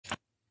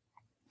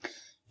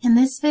In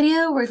this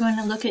video, we're going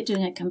to look at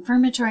doing a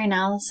confirmatory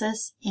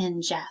analysis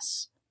in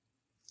JASP.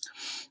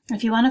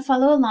 If you want to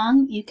follow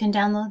along, you can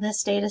download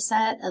this data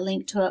set. A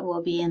link to it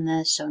will be in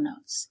the show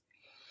notes.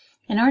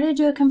 In order to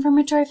do a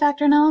confirmatory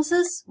factor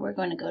analysis, we're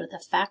going to go to the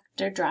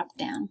factor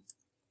drop-down.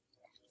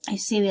 You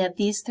see we have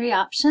these three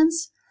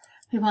options.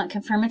 We want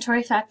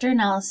confirmatory factor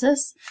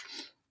analysis.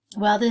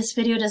 While this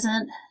video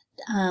doesn't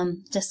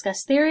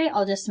discuss theory,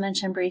 I'll just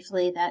mention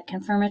briefly that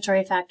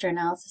confirmatory factor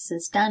analysis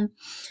is done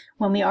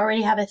when we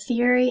already have a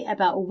theory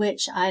about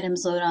which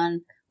items load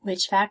on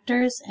which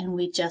factors, and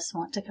we just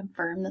want to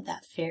confirm that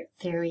that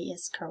theory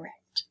is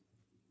correct.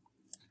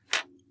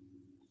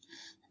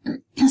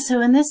 So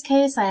in this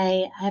case,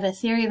 I have a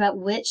theory about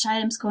which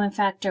items go in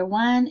factor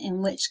 1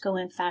 and which go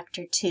in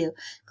factor 2.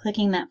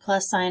 Clicking that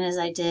plus sign as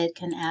I did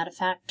can add a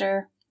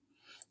factor.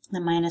 The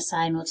minus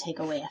sign will take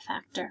away a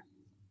factor.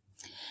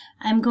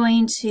 I'm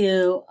going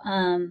to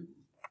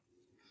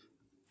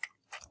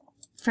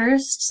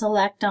first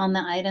select on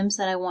the items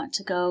that I want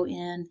to go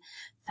in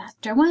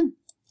factor 1.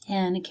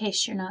 And in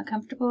case you're not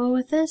comfortable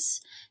with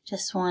this,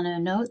 just want to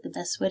note the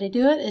best way to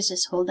do it is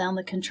just hold down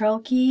the control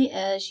key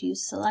as you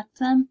select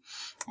them,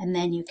 and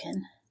then you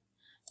can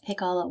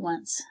pick all at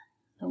once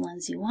the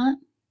ones you want.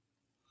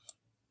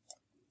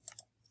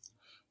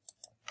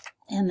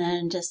 And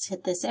then just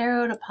hit this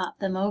arrow to pop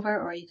them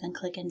over, or you can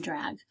click and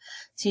drag.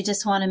 So you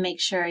just want to make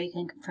sure you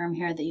can confirm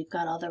here that you've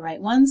got all the right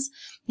ones.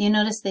 You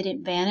notice they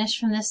didn't vanish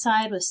from this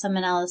side. With some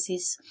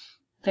analyses,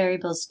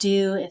 variables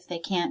do if they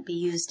can't be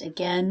used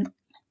again.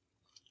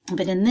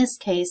 But in this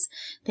case,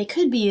 they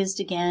could be used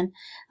again.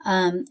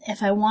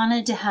 If I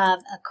wanted to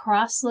have a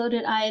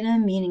cross-loaded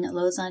item, meaning it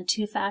loads on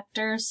two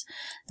factors,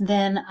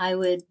 then I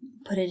would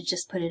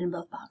just put it in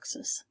both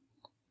boxes.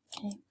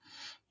 Okay,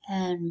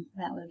 and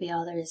that would be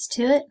all there is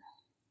to it.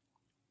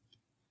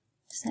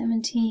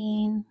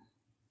 17,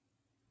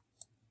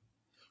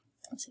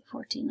 let's see,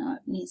 14, no, it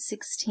needs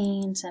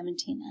 16,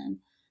 17, and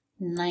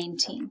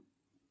 19.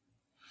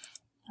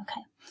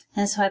 Okay,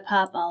 and so I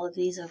pop all of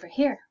these over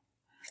here.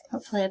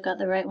 Hopefully I've got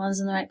the right ones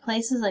in the right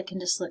places. I can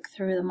just look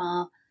through them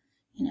all,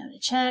 to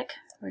check.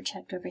 We're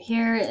checked over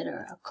here. It,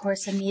 of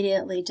course,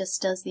 immediately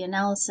just does the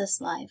analysis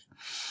live.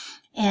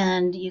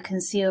 And you can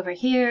see over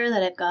here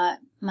that I've got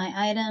my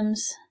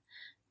items,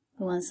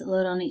 the ones that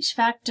load on each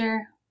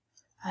factor.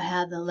 I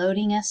have the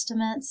loading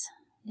estimates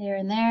there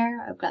and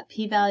there. I've got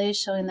p-values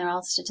showing they're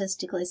all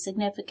statistically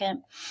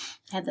significant.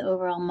 I have the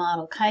overall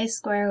model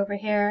chi-square over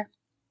here.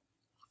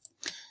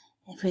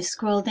 If we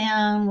scroll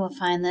down, we'll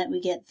find that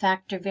we get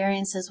factor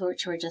variances,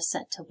 which were just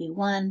set to be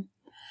 1.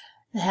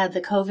 I have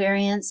the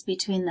covariance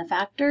between the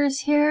factors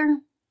here,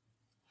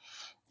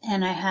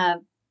 and I have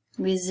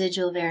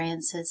residual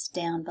variances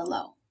down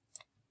below.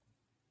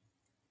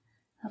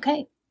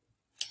 Okay,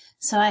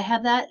 so I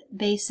have that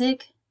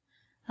basic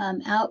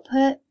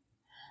output.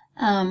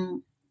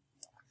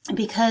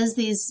 Because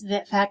these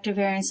factor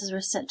variances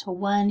were set to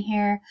 1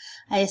 here,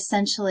 I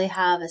essentially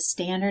have a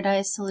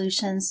standardized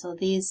solution. So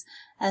these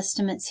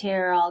estimates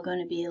here are all going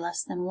to be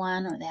less than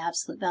 1, or the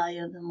absolute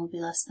value of them will be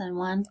less than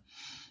 1.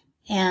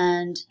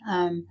 And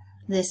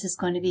this is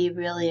going to be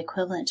really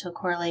equivalent to a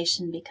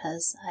correlation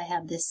because I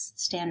have this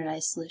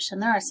standardized solution.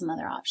 There are some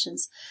other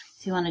options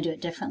if you want to do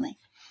it differently.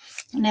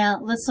 Now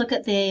let's look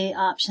at the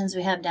options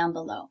we have down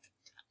below.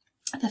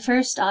 The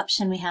first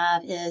option we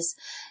have is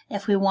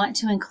if we want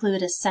to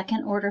include a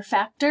second order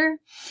factor.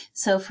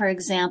 So for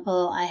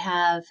example, I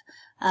have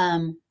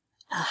a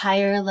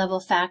higher level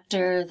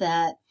factor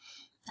that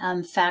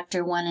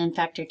factor 1 and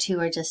factor 2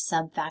 are just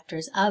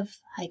sub-factors of.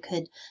 I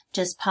could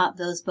just pop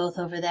those both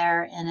over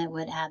there and it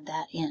would add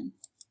that in.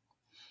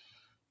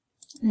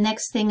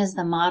 Next thing is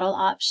the model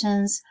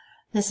options.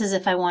 This is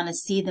if I want to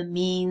see the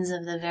means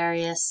of the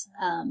various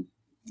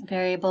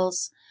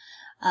variables.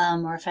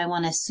 Or if I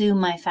want to assume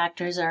my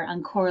factors are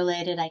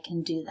uncorrelated, I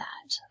can do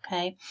that,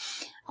 okay?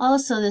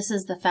 Also, this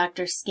is the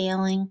factor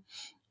scaling.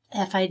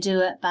 If I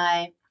do it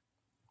by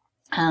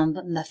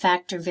the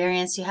factor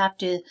variance, you have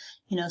to,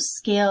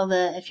 scale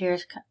if you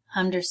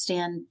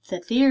understand the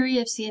theory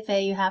of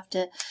CFA, you have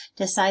to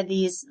decide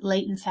these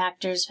latent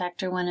factors,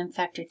 factor 1 and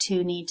factor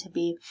 2, need to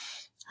be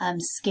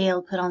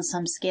scaled, put on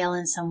some scale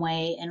in some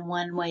way, and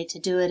one way to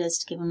do it is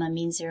to give them a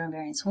mean 0 and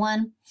variance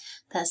 1.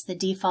 That's the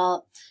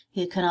default.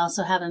 You can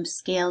also have them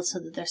scaled so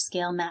that their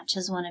scale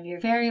matches one of your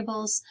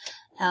variables,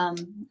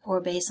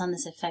 or based on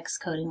this effects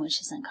coding, which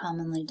isn't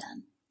commonly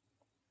done.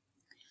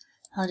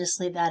 I'll just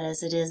leave that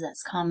as it is.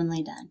 That's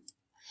commonly done.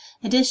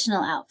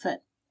 Additional output.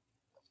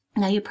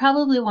 Now you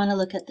probably want to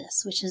look at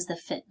this, which is the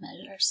fit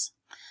measures.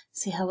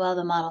 See how well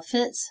the model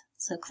fits.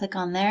 So click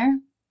on there,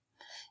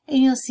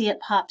 and you'll see it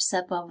pops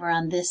up over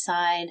on this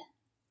side.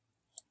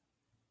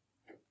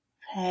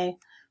 Okay.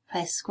 If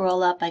I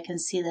scroll up, I can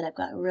see that I've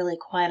got really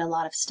quite a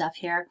lot of stuff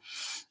here.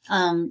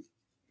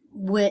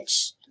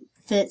 Which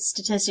fit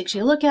statistics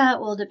you look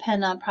at will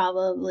depend on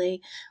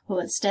probably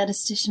what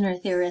statistician or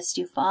theorist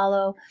you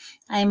follow.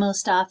 I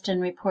most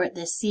often report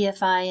the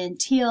CFI and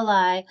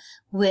TLI,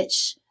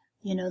 which,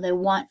 they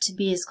want to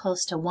be as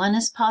close to 1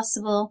 as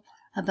possible.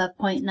 Above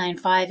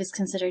 0.95 is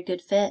considered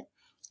good fit,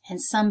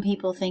 And some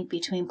people think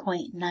between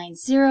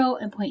 0.90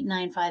 and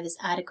 0.95 is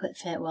adequate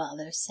fit, while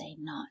others say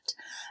not.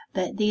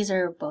 But these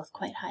are both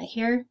quite high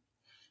here.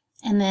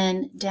 And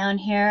then down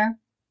here,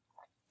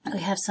 we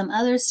have some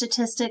other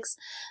statistics.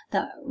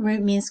 The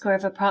root mean score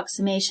of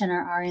approximation,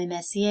 or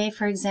RMSEA,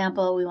 for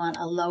example. We want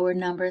a lower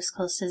number as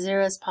close to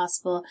 0 as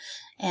possible,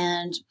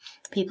 and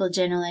people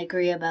generally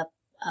agree about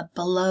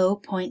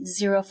below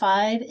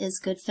 0.05 is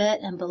good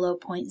fit, and below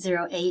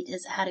 0.08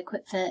 is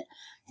adequate fit.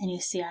 And you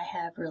see I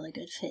have really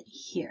good fit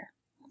here.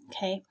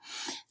 Okay,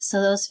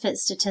 so those fit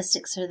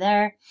statistics are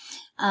there.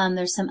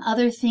 There's some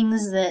other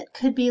things that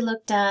could be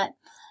looked at.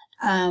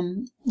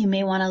 You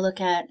may want to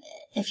look at,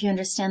 if you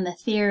understand the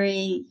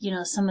theory, you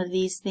know, some of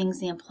these things,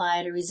 the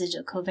implied or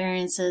residual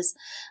covariances.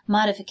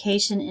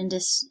 Modification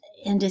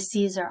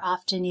indices are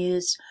often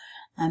used.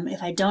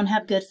 If I don't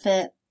have good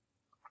fit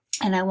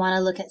and I want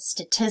to look at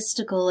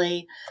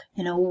statistically,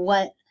 you know,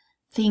 what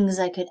things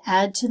I could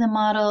add to the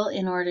model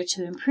in order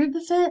to improve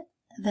the fit,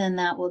 then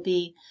that will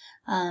be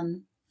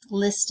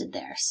listed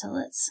there. So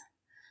let's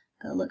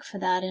go look for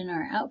that in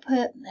our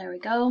output. There we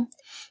go.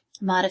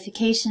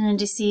 Modification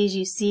indices,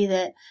 you see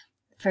that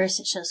first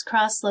it shows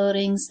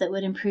cross-loadings that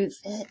would improve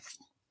fit,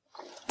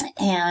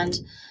 and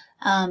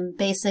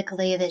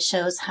basically that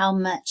shows how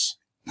much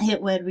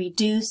it would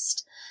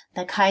reduce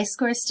the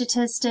chi-score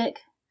statistic.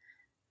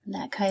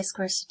 That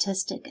chi-score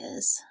statistic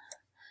is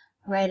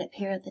right up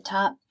here at the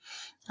top,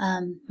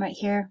 right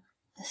here,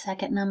 the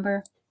second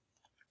number,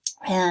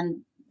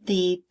 and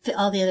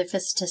all the other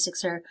fit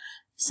statistics are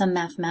some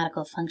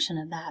mathematical function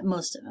of that.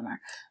 Most of them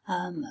are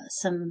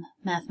some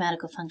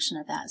mathematical function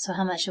of that. So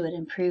how much it would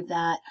improve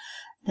that,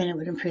 then it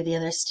would improve the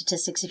other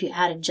statistics if you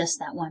added just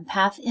that one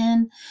path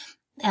in.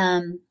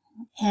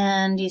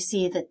 And you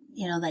see that,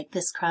 you know, like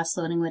this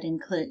cross-loading would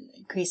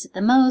increase it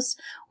the most,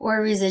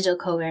 or residual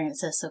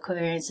covariances. So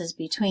covariances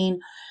between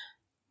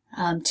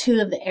two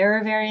of the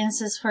error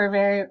variances for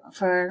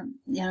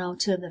you know,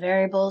 two of the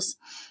variables.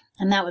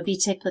 And that would be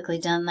typically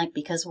done like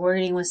because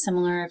wording was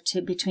similar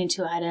between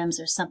two items,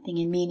 or something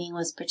in meaning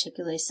was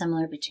particularly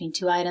similar between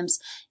two items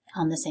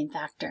on the same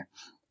factor.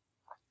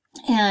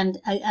 And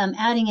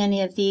adding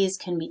any of these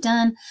can be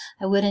done.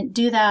 I wouldn't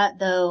do that,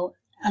 though,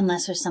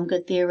 unless there's some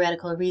good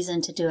theoretical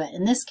reason to do it.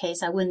 In this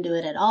case, I wouldn't do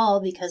it at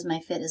all because my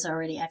fit is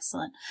already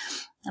excellent.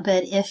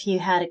 But if you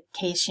had a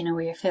case, you know,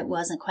 where your fit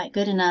wasn't quite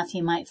good enough,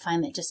 you might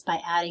find that just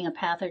by adding a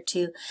path or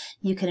two,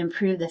 you can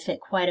improve the fit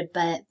quite a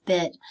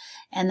bit.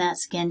 And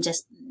that's, again,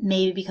 just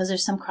maybe because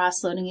there's some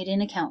cross-loading you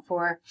didn't account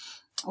for,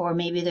 or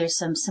maybe there's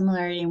some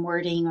similarity in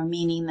wording or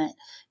meaning that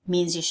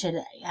means you should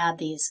add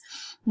these.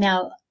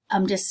 Now,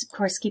 just, of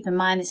course, keep in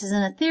mind, this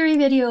isn't a theory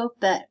video,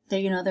 but there,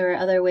 you know, there are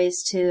other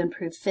ways to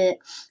improve fit.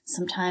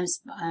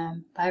 Sometimes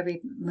by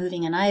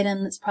removing an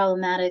item that's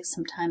problematic,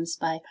 sometimes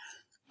by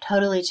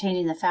totally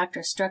changing the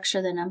factor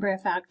structure, the number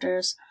of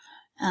factors.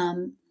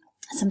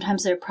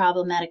 Sometimes there are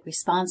problematic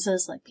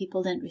responses, like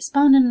people didn't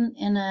respond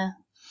in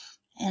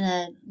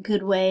a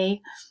good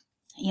way.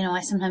 You know,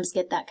 I sometimes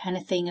get that kind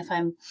of thing if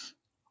I'm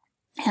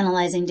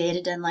analyzing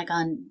data done like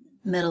on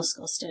middle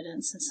school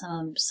students,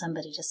 and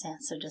somebody just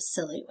answered a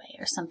silly way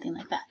or something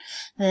like that.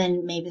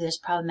 Then maybe there's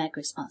problematic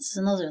responses,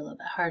 and those are a little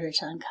bit harder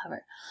to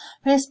uncover.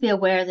 But just be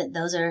aware that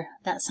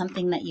that's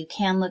something that you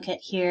can look at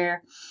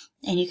here,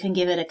 and you can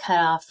give it a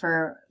cutoff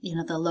for, you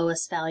know, the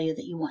lowest value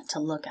that you want to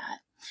look at.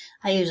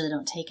 I usually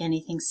don't take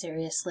anything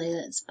seriously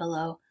that's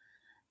below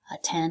a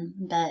 10,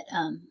 but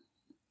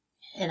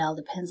it all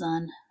depends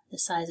on the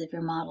size of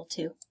your model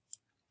too.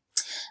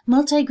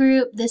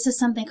 Multi-group, this is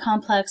something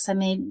complex. I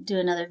may do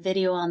another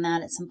video on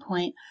that at some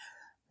point.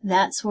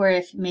 That's where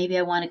if maybe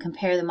I want to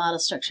compare the model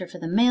structure for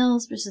the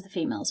males versus the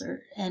females,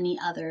 or any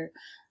other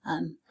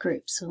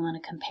groups. We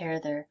want to compare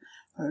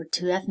or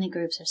two ethnic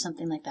groups or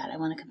something like that. I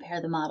want to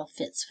compare the model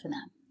fits for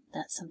them.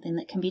 That's something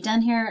that can be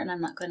done here, and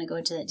I'm not going to go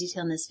into that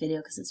detail in this video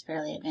because it's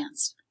fairly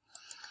advanced.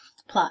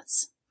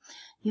 Plots.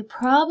 You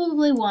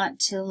probably want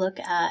to look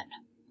at,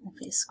 if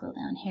we scroll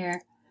down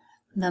here,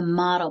 the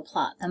model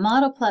plot. The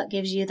model plot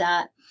gives you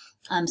that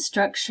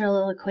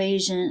structural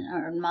equation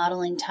or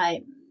modeling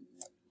type,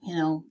 you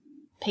know,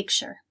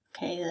 picture,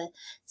 okay, the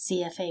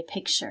CFA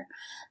picture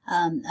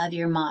of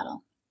your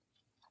model.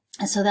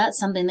 And so that's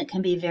something that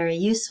can be very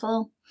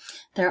useful.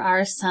 There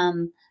are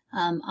some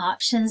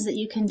options that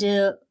you can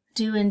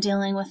do in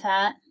dealing with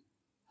that.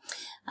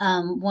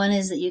 One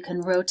is that you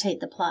can rotate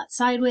the plot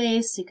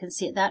sideways so you can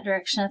see it that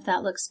direction if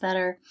that looks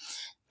better.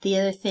 The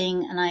other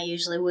thing, and I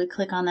usually would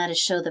click on that, is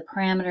show the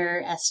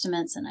parameter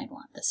estimates, and I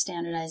want the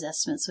standardized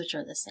estimates, which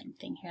are the same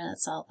thing here.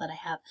 That's all that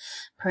I have,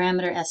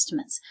 parameter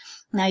estimates.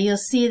 Now you'll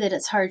see that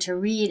it's hard to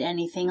read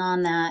anything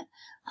on that.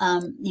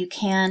 You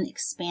can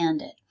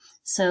expand it.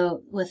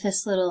 So with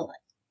this little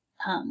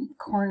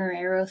corner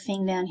arrow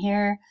thing down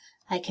here,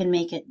 I can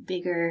make it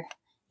bigger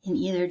in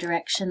either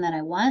direction that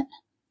I want.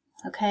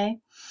 Okay?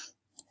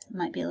 It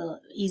might be a little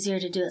easier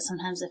to do it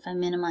sometimes if I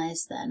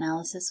minimize the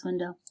analysis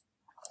window.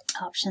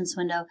 Options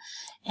window,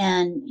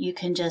 and you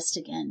can just,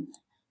 again,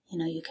 you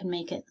know, you can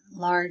make it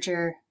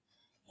larger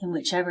in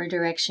whichever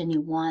direction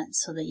you want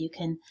so that you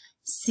can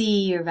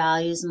see your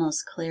values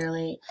most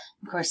clearly.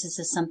 Of course, this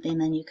is something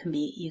then you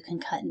can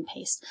cut and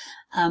paste.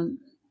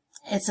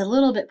 It's a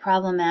little bit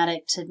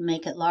problematic to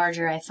make it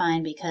larger, I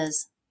find,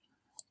 because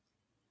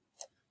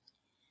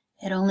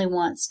it only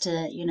wants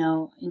to,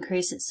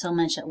 increase it so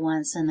much at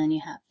once, and then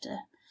you have to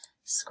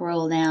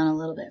scroll down a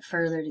little bit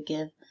further to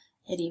give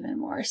it even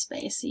more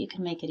space, so you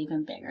can make it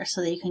even bigger,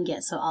 so that you can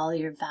get all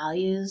your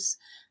values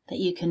that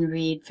you can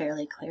read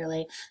fairly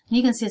clearly. And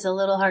you can see it's a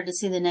little hard to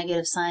see the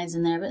negative signs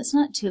in there, but it's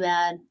not too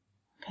bad.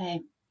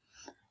 Okay,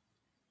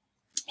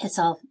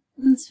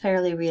 it's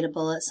fairly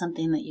readable. It's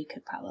something that you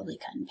could probably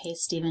cut and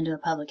paste even to a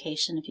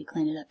publication if you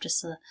clean it up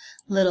just a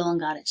little and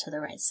got it to the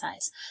right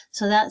size.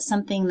 So that's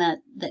something that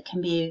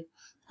can be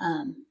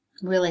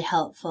really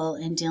helpful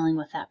in dealing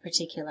with that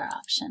particular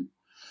option.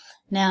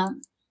 Now,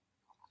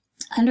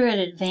 under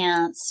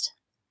Advanced,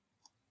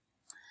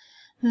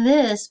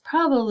 this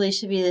probably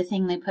should be the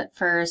thing they put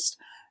first.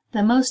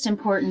 The most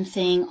important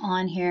thing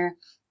on here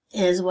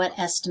is what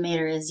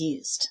estimator is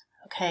used,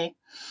 okay?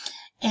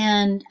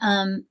 And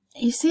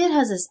you see it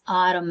has this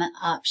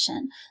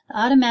option. The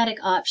automatic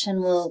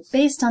option will,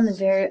 based on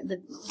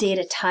the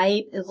data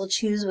type, it will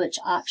choose which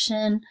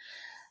option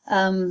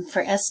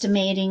for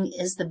estimating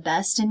is the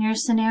best in your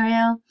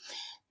scenario.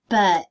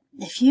 But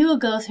if you will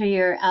go through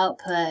your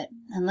output,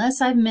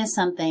 unless I've missed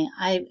something,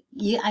 I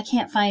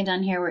can't find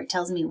on here where it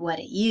tells me what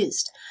it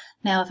used.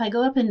 Now, if I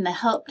go up in the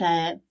help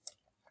diet,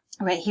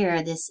 right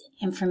here, this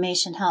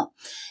information help,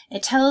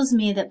 it tells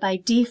me that by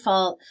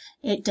default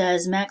it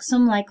does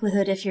maximum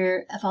likelihood if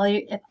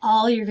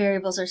all your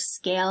variables are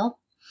scale.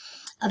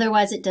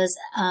 Otherwise, it does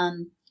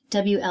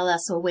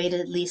WLS, or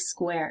weighted least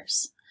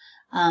squares,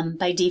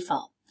 by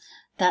default.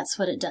 That's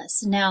what it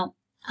does. Now,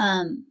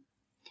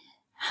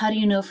 how do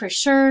you know for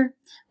sure?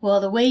 Well,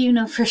 the way you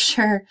know for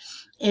sure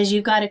is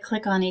you've got to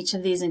click on each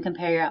of these and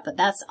compare your output.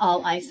 That's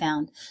all I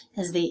found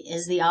is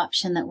the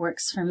option that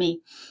works for me.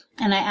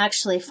 And I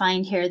actually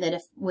find here that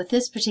if with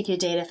this particular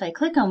data, if I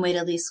click on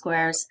weighted least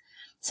squares,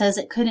 it says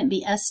it couldn't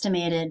be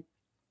estimated.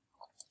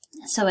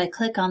 So I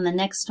click on the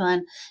next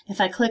one. If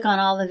I click on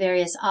all the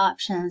various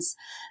options,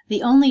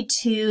 the only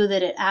two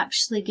that it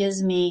actually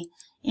gives me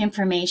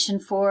information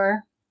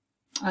for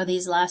are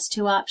these last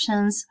two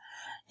options.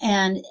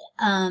 And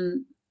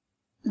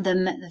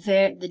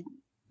the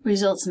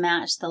results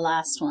match the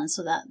last one,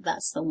 so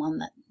that's the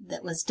one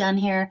that was done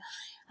here.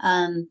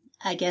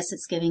 I guess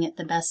it's giving it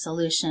the best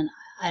solution.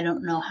 I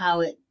don't know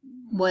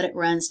what it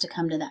runs to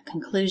come to that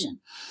conclusion.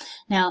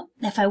 Now,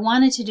 if I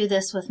wanted to do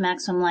this with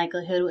maximum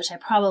likelihood, which I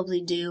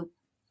probably do,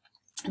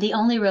 the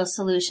only real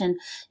solution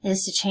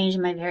is to change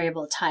my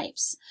variable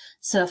types.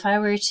 So if I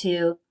were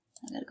to,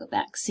 I'm going to go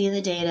back, see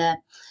the data,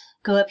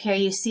 go up here,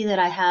 you see that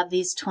I have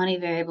these 20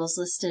 variables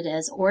listed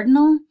as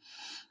ordinal.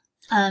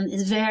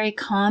 It's very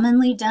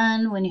commonly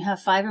done when you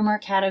have 5 or more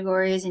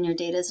categories and your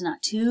data is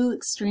not too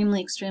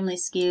extremely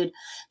skewed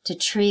to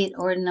treat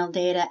ordinal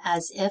data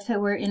as if it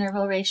were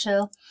interval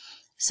ratio.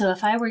 So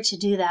if I were to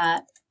do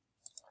that,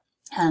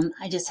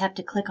 I just have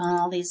to click on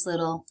all these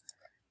little,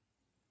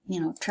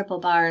 triple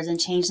bars and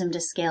change them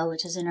to scale,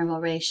 which is interval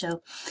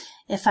ratio.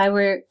 If I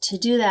were to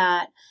do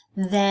that,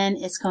 then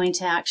it's going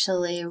to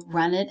actually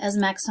run it as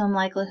maximum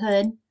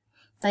likelihood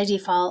by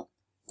default,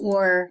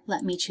 or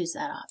let me choose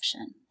that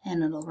option,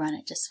 and it'll run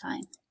it just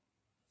fine.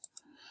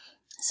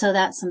 So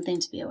that's something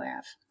to be aware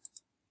of.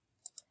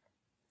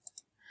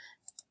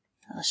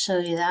 I'll show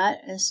you that.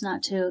 It's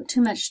not too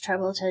much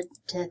trouble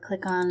to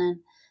click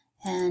on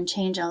and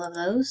change all of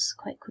those.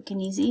 Quite quick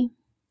and easy.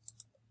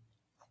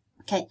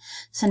 Okay,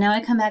 so now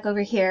I come back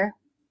over here,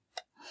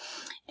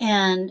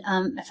 and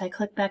if I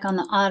click back on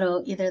the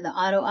auto, either the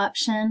auto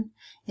option,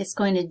 it's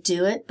going to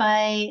do it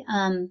by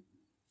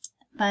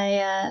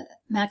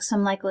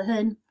maximum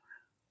likelihood.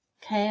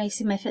 Okay, you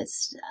see my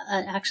fits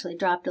actually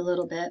dropped a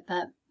little bit,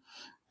 but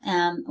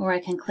or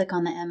I can click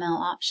on the ML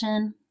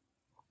option,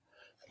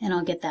 and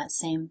I'll get those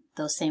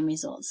same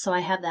results. So I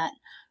have that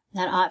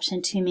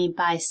option to me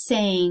by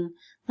saying,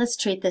 let's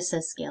treat this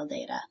as scale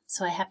data.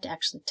 So I have to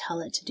actually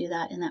tell it to do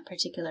that in that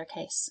particular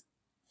case.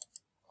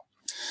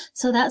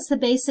 So that's the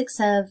basics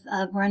of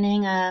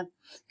running a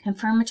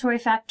confirmatory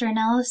factor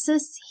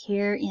analysis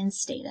here in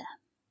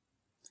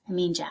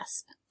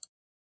JASP.